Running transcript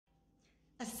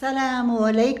Assalamu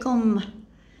alaikum.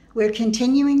 We're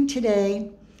continuing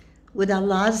today with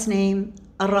Allah's name,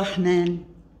 Ar-Rahman.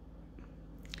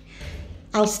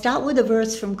 I'll start with a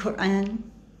verse from Quran.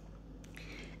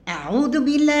 أعوذ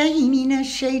بالله من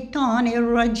الشيطان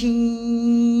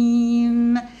الرجيم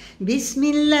بسم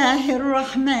الله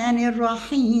الرحمن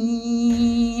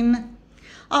الرحيم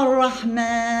الرحمن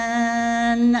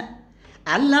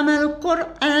علم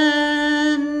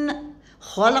القرآن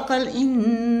خلق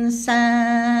الإنسان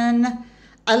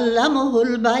علمه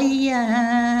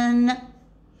البيان.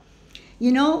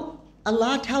 You know,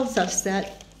 Allah tells us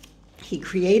that He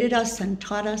created us and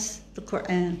taught us the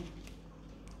Quran.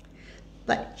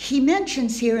 But He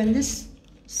mentions here in this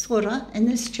surah, in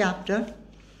this chapter,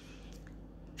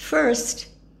 first,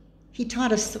 He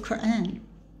taught us the Quran.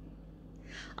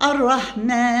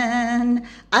 Ar-Rahman,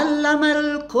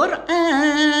 allama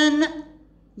al-Quran.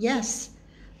 Yes,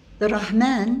 the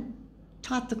Rahman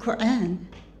taught the Quran.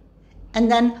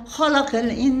 And then, خلق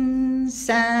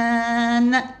الإنسان.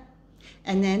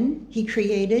 And then He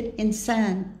created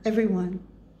insan, everyone.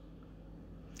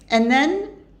 And then,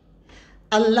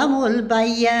 علمه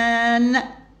البيان.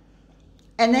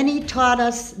 And then He taught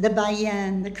us the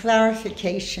bayan, the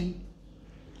clarification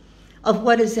of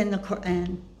what is in the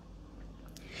Quran.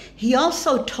 He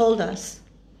also told us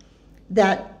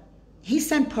that He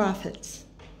sent prophets.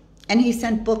 And He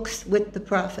sent books with the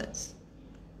prophets.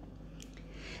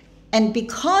 And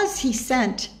because He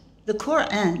sent the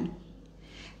Quran,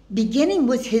 beginning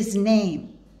with His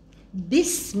name,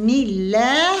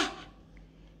 Bismillah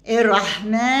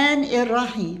ar-Rahman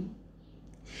ar-Rahim,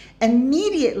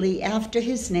 immediately after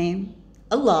His name,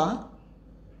 Allah,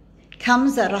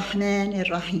 comes ar-Rahman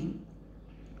ar-Rahim.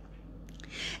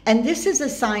 And this is a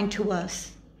sign to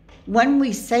us, when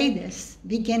we say this,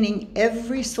 beginning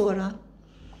every surah,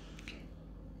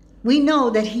 we know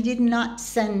that He did not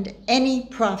send any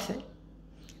prophet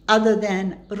other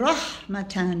than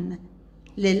Rahmatan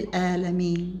lil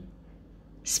Alameen.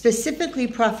 Specifically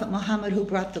Prophet Muhammad, who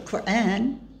brought the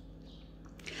Quran,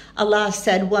 Allah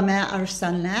said, وَمَا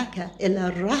أَرْسَلْنَاكَ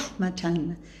إِلَّا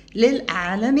رَحْمَةً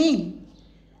لِلْعَالَمِينَ.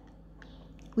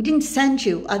 We didn't send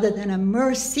you other than a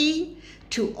mercy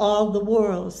to all the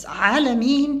worlds.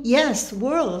 Alameen, yes,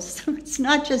 worlds. It's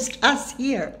not just us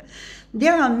here.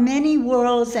 There are many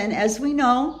worlds, and as we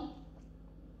know,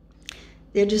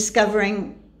 they're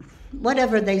discovering,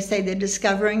 whatever they say they're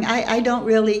discovering. I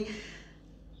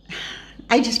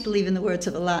just believe in the words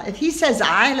of Allah. If He says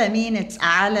alameen, it's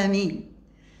alameen.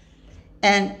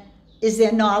 And is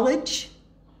there knowledge?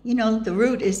 You know, the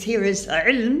root is here is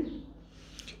ilm.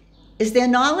 Is there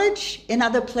knowledge in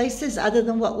other places other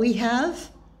than what we have?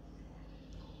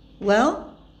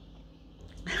 Well,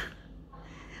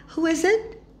 who is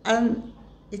it?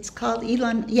 It's called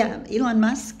Elon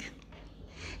Musk.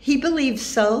 He believes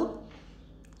so.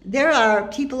 There are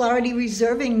people already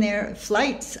reserving their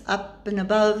flights up and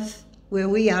above where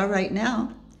we are right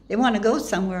now. They want to go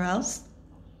somewhere else.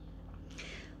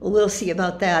 Well, we'll see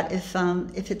about that, if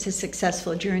it's a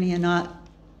successful journey or not.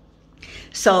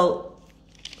 So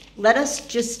let us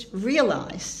just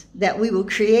realize that we were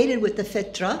created with the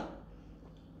fitra.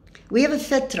 We have a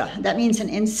fitra, that means an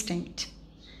instinct,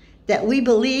 that we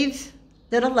believe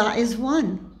that Allah is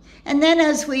one. And then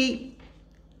as we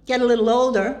get a little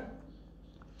older,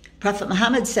 Prophet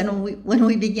Muhammad said when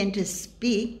we begin to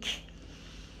speak,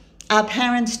 our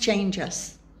parents change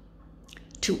us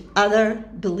to other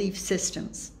belief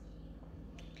systems.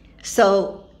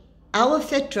 So our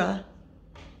fitra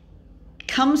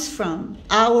comes from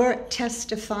our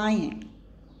testifying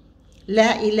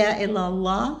La ilaha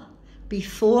illallah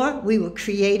before we were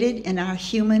created in our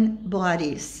human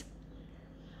bodies.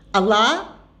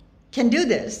 Allah can do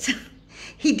this.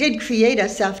 He did create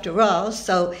us after all,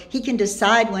 so He can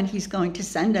decide when He's going to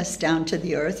send us down to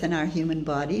the earth in our human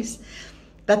bodies.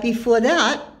 But before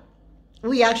that,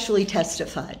 we actually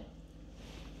testified.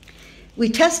 We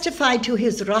testified to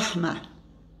His rahmah,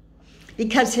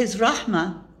 because His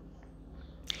rahmah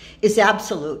is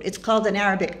absolute. It's called in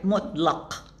Arabic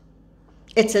mutlaq.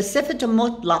 It's a sifat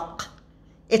mutlaq.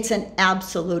 It's an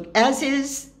absolute, as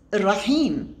is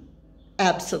rahim,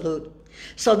 absolute.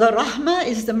 So the rahmah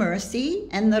is the mercy,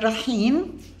 and the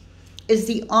rahim is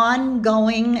the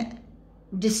ongoing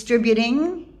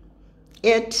distributing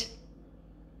it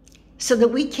so that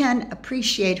we can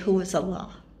appreciate who is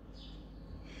Allah.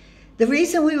 The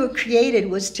reason we were created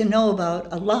was to know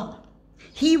about Allah.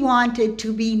 He wanted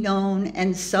to be known,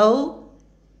 and so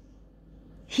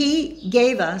He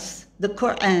gave us the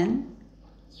Quran,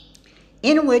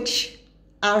 in which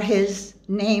are His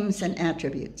names and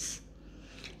attributes.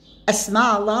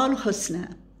 Asma Allah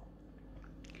al-Husna.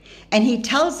 And He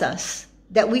tells us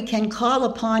that we can call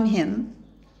upon him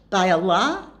by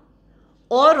Allah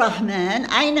or Rahman,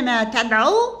 أينما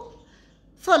تدعو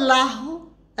فالله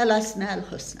الأسماء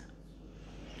الحسنى.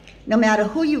 No matter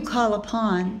who you call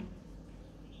upon,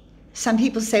 some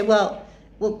people say, well,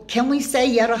 can we say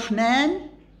Ya Rahman?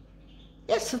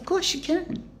 Yes, of course you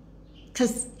can,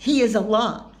 because he is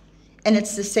Allah, and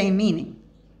it's the same meaning.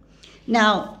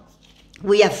 Now,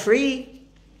 we are free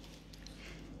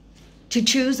to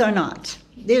choose or not.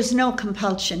 There's no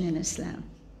compulsion in Islam.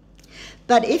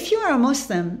 But if you are a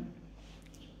Muslim,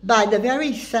 by the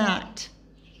very fact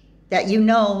that you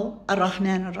know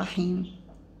Ar-Rahman Ar-Rahim,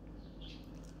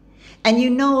 and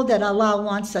you know that Allah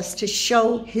wants us to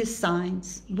show his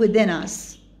signs within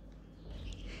us,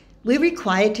 we're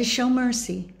required to show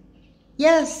mercy.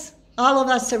 Yes, all of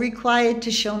us are required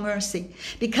to show mercy,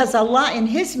 because Allah in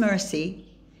his mercy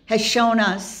has shown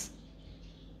us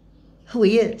who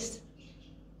he is.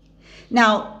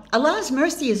 Now, Allah's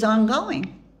mercy is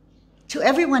ongoing to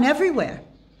everyone everywhere.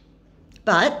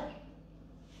 But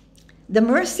the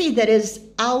mercy that is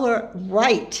our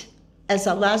right as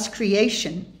Allah's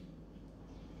creation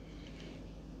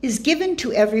is given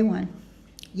to everyone.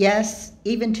 Yes,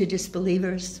 even to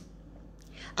disbelievers.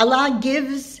 Allah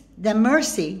gives them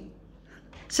mercy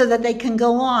so that they can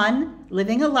go on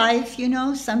living a life. You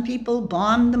know, some people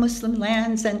bombed the Muslim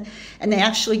lands and they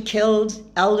actually killed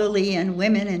elderly and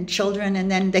women and children,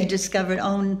 and then they discovered,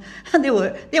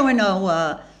 there were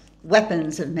no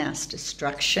weapons of mass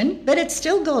destruction, but it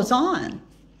still goes on.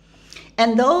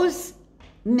 And those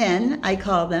men, I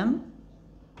call them,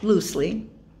 loosely,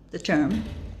 the term,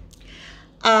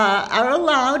 are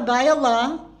allowed by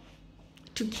Allah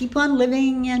to keep on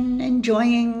living and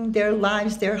enjoying their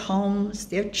lives, their homes,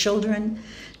 their children,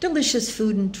 delicious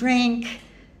food and drink,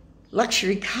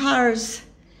 luxury cars,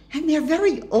 and they're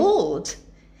very old.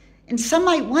 And some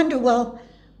might wonder, well,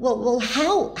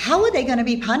 how are they going to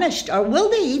be punished, or will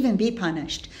they even be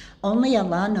punished? Only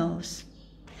Allah knows,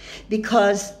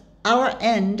 because our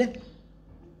end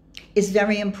is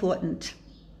very important.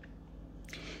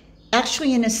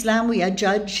 Actually, in Islam, we are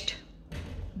judged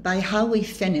by how we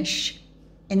finish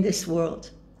in this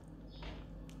world.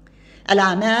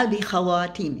 Al-a'mal bi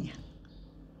khawatimiha.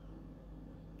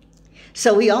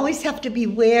 So we always have to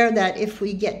beware that if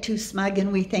we get too smug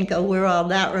and we think, oh, we're all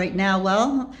that right now,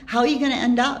 well, how are you going to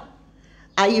end up?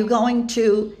 Are you going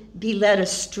to be led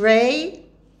astray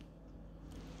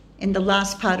in the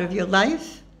last part of your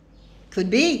life? Could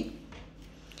be.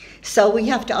 So we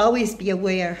have to always be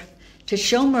aware to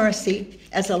show mercy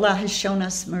as Allah has shown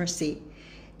us mercy.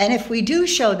 And if we do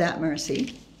show that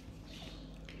mercy,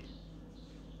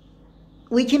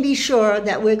 we can be sure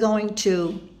that we're going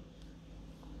to...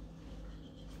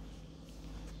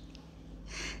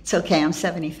 It's okay, I'm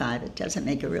 75. It doesn't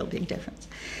make a real big difference.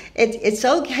 It's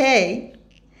okay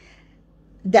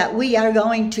that we are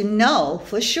going to know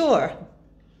for sure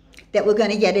that we're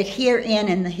going to get it here and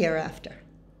in the hereafter.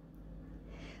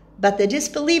 But the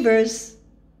disbelievers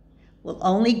will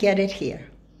only get it here.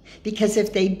 Because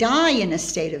if they die in a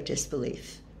state of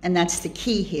disbelief, and that's the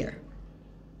key here,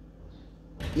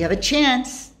 you have a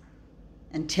chance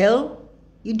until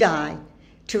you die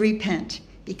to repent.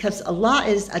 Because Allah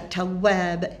is a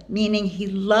tawwab, meaning he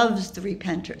loves the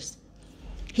repenters.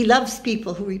 He loves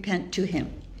people who repent to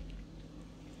him.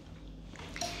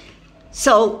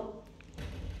 So,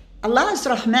 Allah is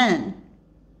Rahman.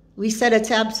 We said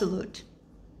it's absolute.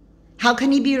 How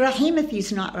can he be Rahim if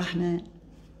he's not Rahman?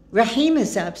 Rahim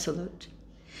is absolute.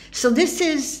 So this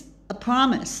is a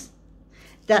promise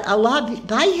that Allah,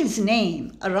 by his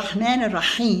name, Ar-Rahman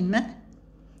Ar-Rahim,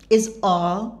 is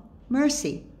all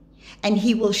mercy. And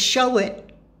he will show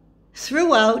it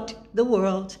throughout the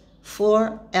world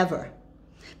forever.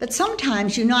 But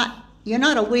sometimes you're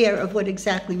not aware of what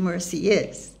exactly mercy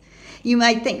is. You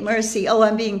might think mercy, oh,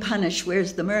 I'm being punished,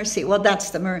 where's the mercy? Well,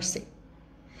 that's the mercy.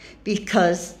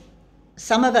 Because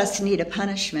some of us need a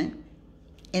punishment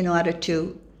in order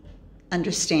to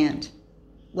understand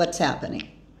what's happening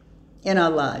in our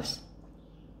lives.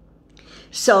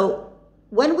 So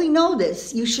when we know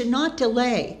this, you should not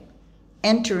delay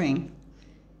entering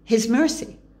his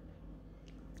mercy.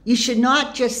 You should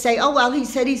not just say, oh, well, he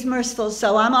said he's merciful,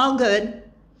 so I'm all good.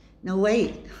 No,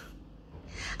 wait.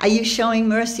 Are you showing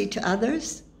mercy to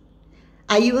others?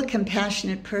 Are you a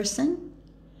compassionate person?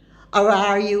 Or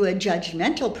are you a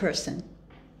judgmental person?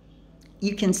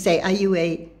 You can say, are you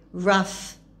a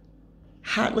rough,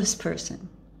 heartless person?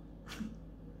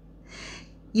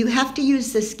 You have to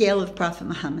use the scale of Prophet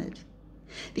Muhammad,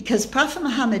 because Prophet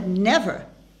Muhammad never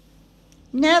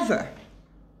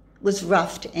was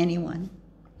rough to anyone.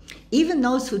 Even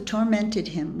those who tormented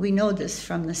him, we know this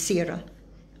from the seerah,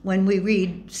 when we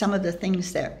read some of the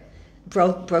things there.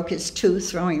 Broke his tooth,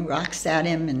 throwing rocks at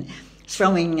him and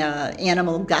throwing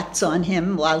animal guts on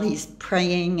him while he's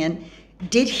praying. And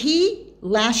did he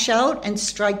lash out and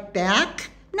strike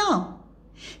back? No,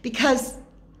 because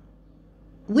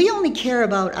we only care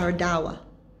about our dawah.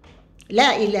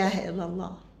 La ilaha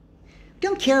illallah. We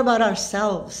don't care about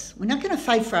ourselves. We're not going to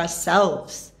fight for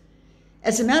ourselves.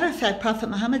 As a matter of fact, Prophet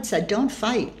Muhammad said, don't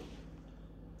fight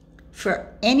for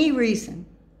any reason.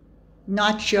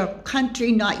 Not your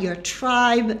country, not your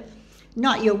tribe,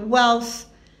 not your wealth,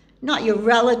 not your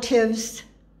relatives.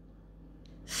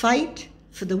 Fight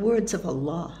for the words of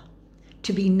Allah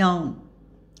to be known.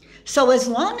 So as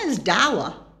long as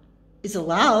dawah is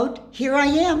allowed, here I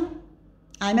am.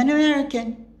 I'm an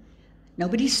American.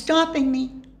 Nobody's stopping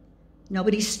me.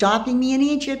 Nobody's stopping me in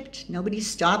Egypt. Nobody's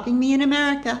stopping me in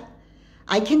America.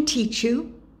 I can teach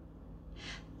you.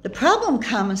 The problem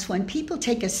comes when people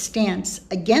take a stance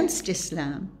against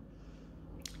Islam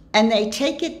and they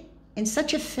take it in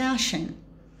such a fashion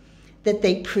that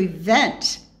they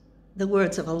prevent the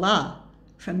words of Allah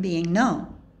from being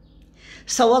known.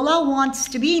 So Allah wants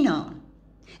to be known,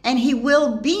 and He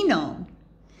will be known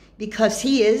because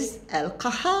He is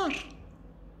Al-Qahar.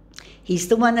 He's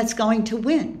the one that's going to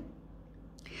win.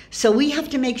 So we have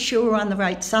to make sure we're on the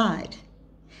right side.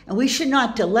 And we should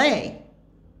not delay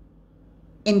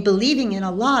in believing in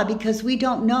Allah because we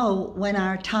don't know when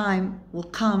our time will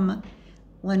come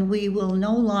when we will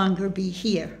no longer be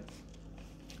here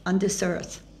on this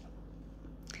earth.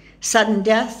 Sudden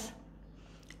death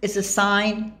is a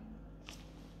sign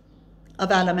of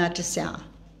alamat as-sa'ah,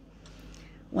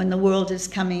 when the world is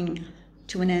coming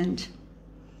to an end.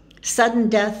 Sudden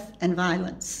death and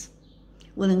violence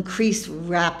will increase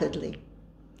rapidly.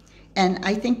 And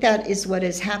I think that is what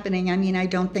is happening. I mean, I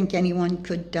don't think anyone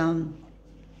could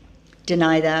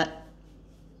deny that.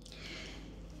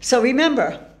 So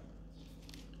remember,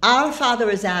 our father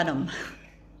is Adam.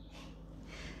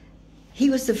 He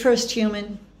was the first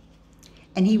human,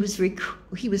 and he was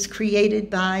created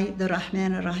by the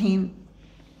Rahman Ar-Rahim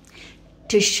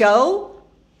to show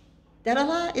that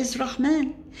Allah is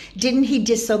Rahman. Didn't he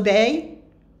disobey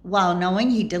while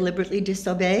knowing he deliberately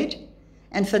disobeyed?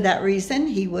 And for that reason,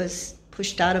 he was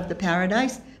pushed out of the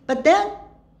paradise. But then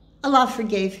Allah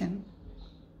forgave him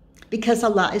because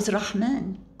Allah is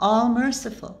Rahman, all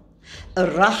merciful.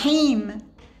 Rahim,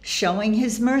 showing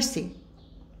His mercy.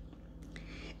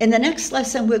 In the next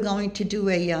lesson, we're going to do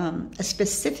a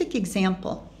specific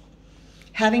example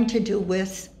having to do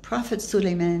with Prophet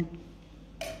Sulaiman.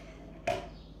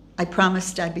 I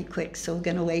promised I'd be quick, so we're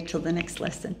going to wait till the next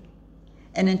lesson.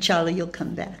 And inshallah, you'll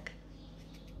come back.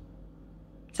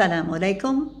 Assalamu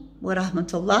alaikum wa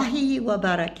rahmatullahi wa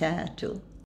barakatuh.